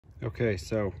Okay,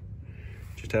 so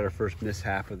just had our first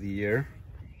mishap of the year,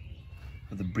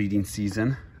 of the breeding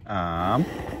season. Had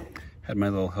my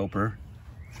little helper,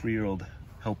 3-year-old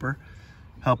helper,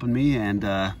 helping me, and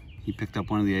he picked up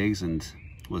one of the eggs and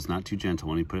was not too gentle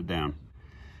when he put it down.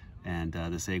 And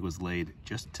this egg was laid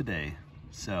just today.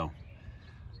 So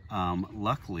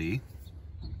luckily,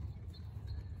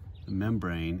 the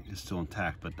membrane is still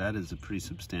intact, but that is a pretty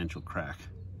substantial crack,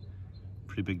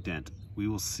 pretty big dent. We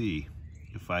will see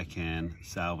if I can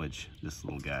salvage this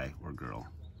little guy or girl.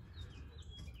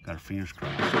 Got our fingers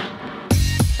crossed.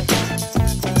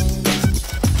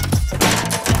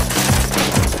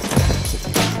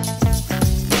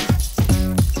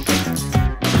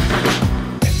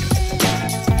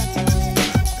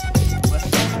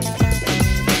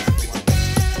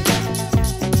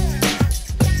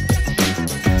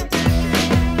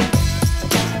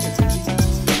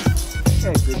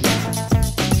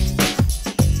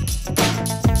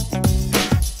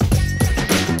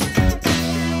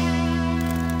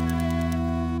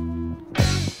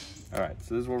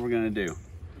 So this is what we're going to do.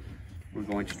 We're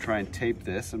going to try and tape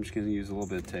this. I'm just going to use a little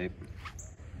bit of tape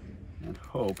and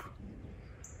hope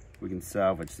we can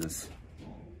salvage this.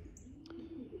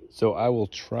 So I will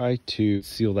try to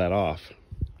seal that off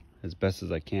as best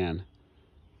as I can.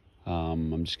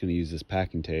 I'm just going to use this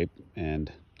packing tape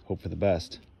and hope for the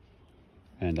best.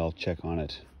 And I'll check on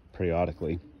it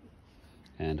periodically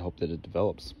and hope that it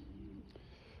develops.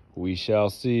 We shall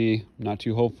see. Not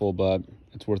too hopeful, but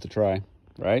it's worth a try,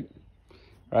 right?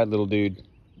 All right, little dude,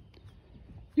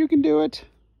 you can do it.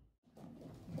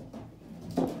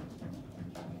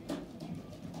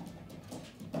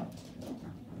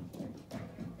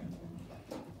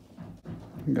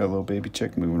 Got a little baby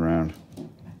chick moving around.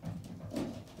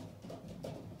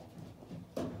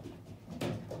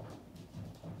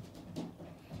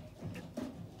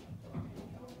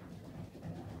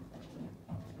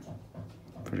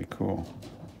 Pretty cool.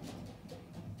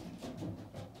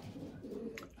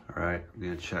 All right, I'm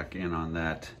gonna check in on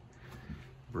that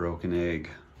broken egg.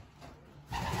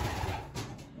 A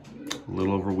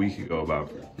little over a week ago,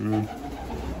 about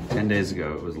 10 days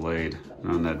ago, it was laid.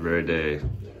 And on that very day,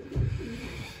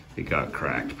 it got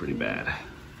cracked pretty bad.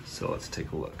 So let's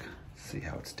take a look, see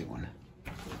how it's doing.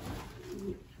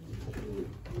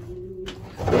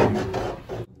 All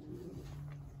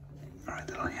right,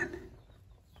 little hen.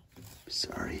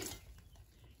 Sorry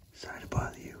to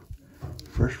bother you.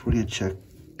 First, we're gonna check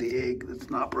the egg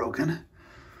that's not broken,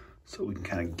 so we can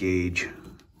kind of gauge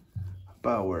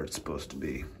about where it's supposed to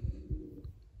be.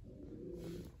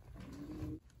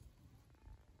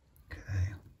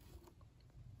 Okay.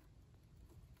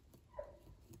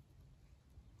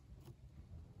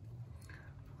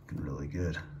 Looking really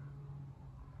good.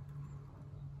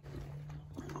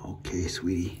 Okay,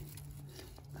 sweetie.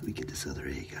 Let me get this other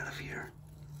egg out of here.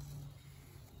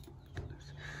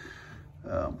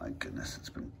 Oh my goodness,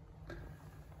 it's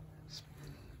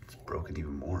broken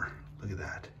even more. Look at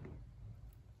that.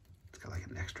 It's got like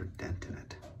an extra dent in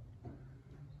it.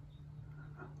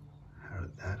 How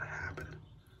did that happen?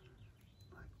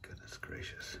 My goodness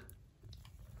gracious.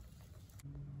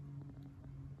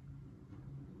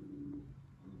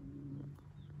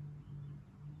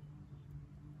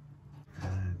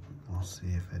 And we'll see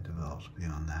if it develops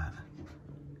beyond that.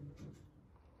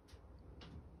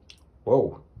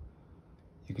 Whoa,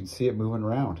 you can see it moving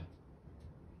around.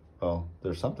 Well,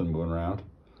 there's something moving around.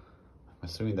 I'm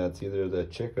assuming that's either the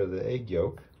chick or the egg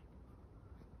yolk.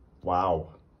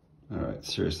 Wow. All right,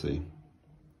 seriously.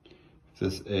 If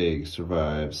this egg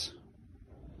survives,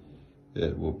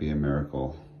 it will be a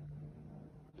miracle.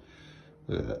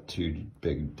 Look at that, 2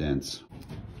 big dents.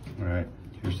 All right,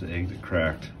 here's the egg that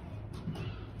cracked.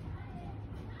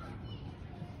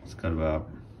 It's got about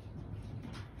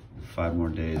 5 more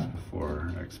days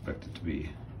before I expect it to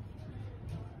be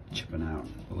chipping out.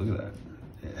 But look at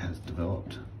that, it has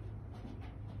developed.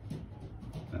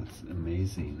 That's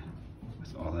amazing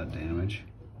with all that damage.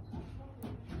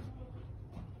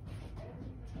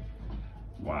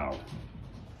 Wow.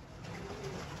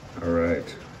 All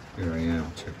right, here I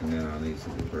am checking in on these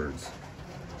little birds.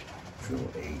 These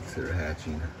little eggs that are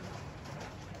hatching.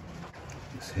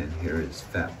 This hen here is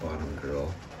Fat Bottom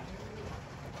Girl,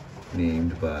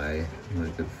 named by my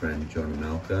good friend Jonah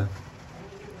Melka.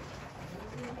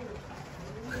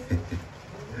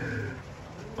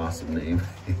 Awesome name.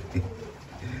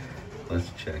 Let's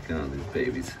check in on these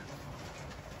babies.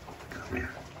 Come here.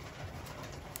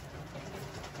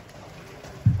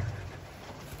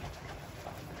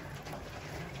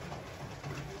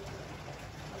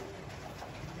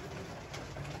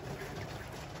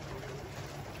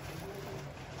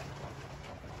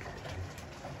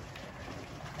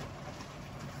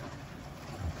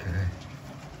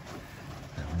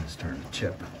 starting to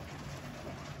chip.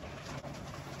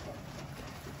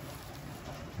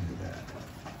 Look at that.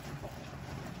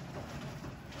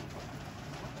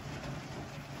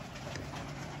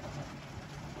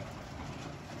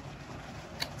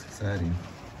 It's exciting.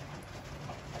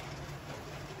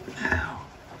 Now,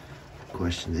 the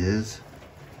question is,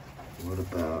 what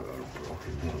about our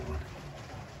broken little one?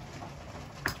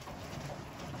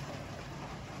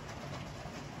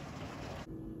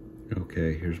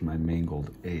 Okay, here's my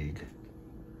mangled egg.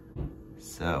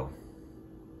 So,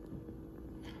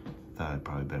 thought I'd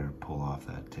probably better pull off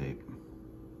that tape.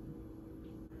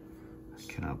 I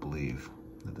cannot believe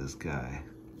that this guy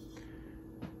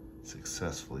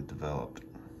successfully developed,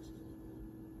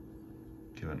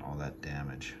 given all that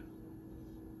damage.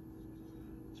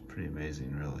 It's pretty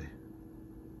amazing, really.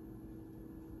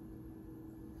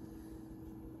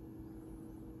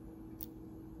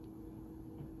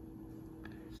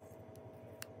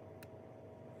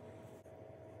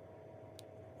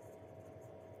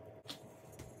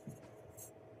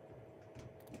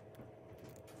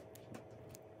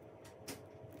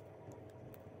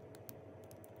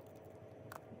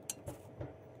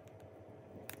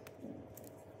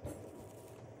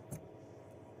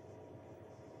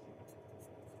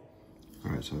 All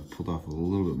right, so I've pulled off a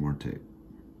little bit more tape.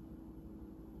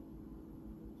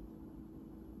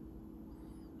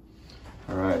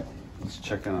 All right, let's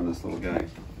check in on this little guy.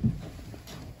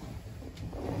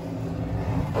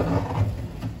 All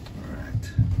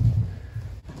right,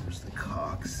 there's the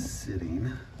cock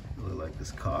sitting. Really like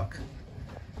this cock.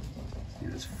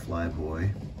 It's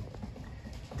Flyboy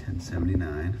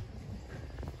 1079.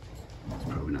 It's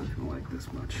probably not gonna like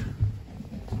this much,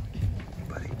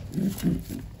 buddy.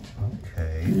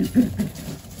 Okay.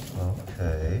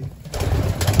 Okay.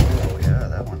 Oh yeah,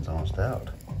 that one's almost out.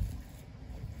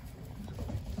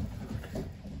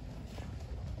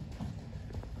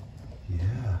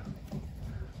 Yeah.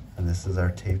 And this is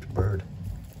our taped bird.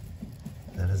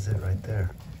 That is it right there.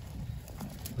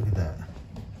 Look at that.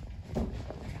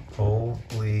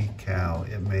 Holy cow,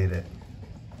 it made it.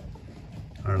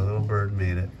 Our little bird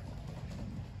made it.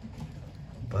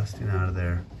 Busting out of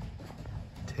there.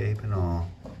 Tape and all.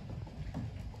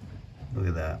 Look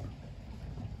at that.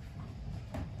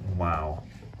 Wow.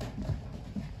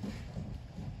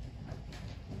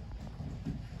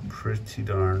 Pretty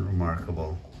darn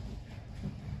remarkable.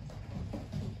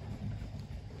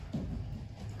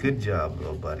 Good job,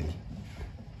 little buddy.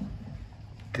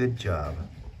 Good job.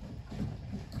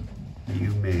 You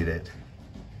made it.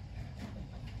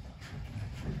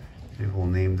 Maybe we'll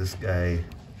name this guy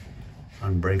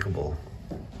Unbreakable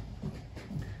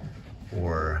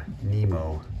or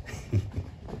Nemo.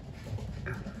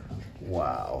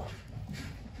 Wow.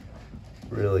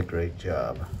 Really great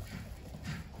job.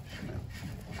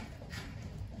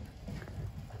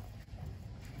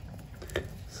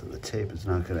 So the tape is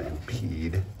not going to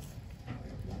impede.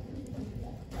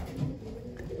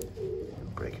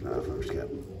 Breaking off. I'm just going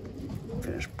to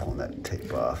finish pulling that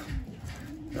tape off.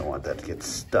 Don't want that to get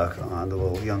stuck on the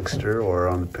little youngster or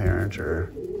on the parent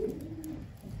or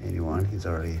anyone. He's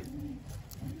already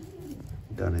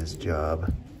done his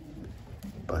job,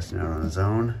 busting out on his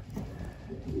own.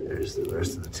 There's the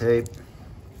rest of the tape.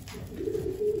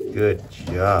 Good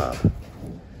job.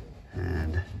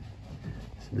 And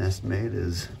this nest mate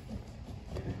is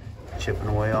chipping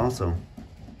away also.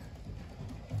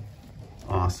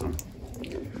 Awesome.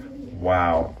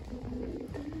 Wow.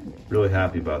 Really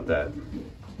happy about that.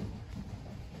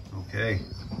 Okay.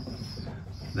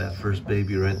 That first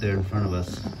baby right there in front of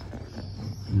us.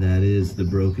 That is the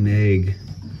broken egg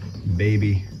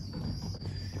baby.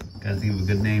 Gotta think of a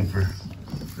good name for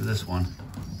this one.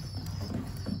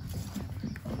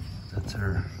 That's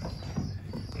her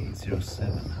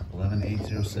 807.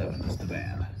 11807 is the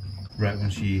band. Right when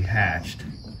she hatched,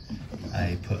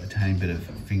 I put a tiny bit of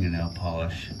fingernail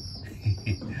polish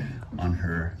on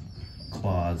her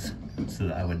claws so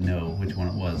that I would know which one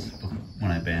it was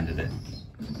when I banded it.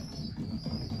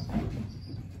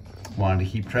 Wanted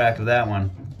to keep track of that one.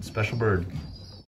 Special bird.